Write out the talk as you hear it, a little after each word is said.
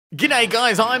G'day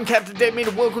guys, I'm Captain Deadmeat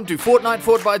and welcome to Fortnite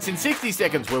FortBytes in 60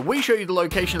 seconds, where we show you the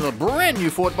location of a brand new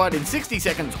Fortbyte in 60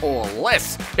 seconds or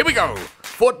less. Here we go!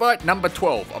 Fortbyte number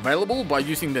 12, available by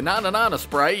using the Nana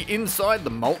spray inside the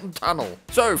molten tunnel.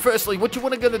 So firstly, what you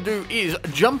want to do is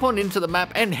jump on into the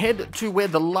map and head to where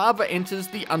the lava enters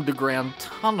the underground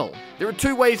tunnel. There are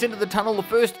two ways into the tunnel. The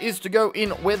first is to go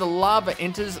in where the lava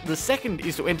enters. The second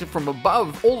is to enter from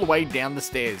above all the way down the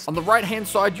stairs. On the right hand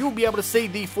side, you'll be able to see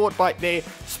the Fortbyte there.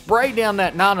 Spray down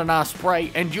that Nana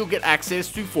spray and you'll get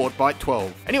access to Fortbyte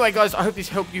 12. Anyway guys, I hope this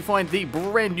helped you find the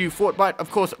brand new Fortbyte.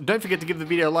 Of course, don't forget to give the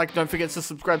video a like, don't forget to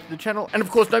subscribe to the channel, and of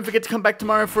course don't forget to come back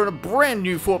tomorrow for a brand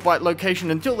new Fortbyte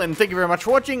location. Until then, thank you very much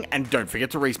for watching and don't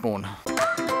forget to respawn.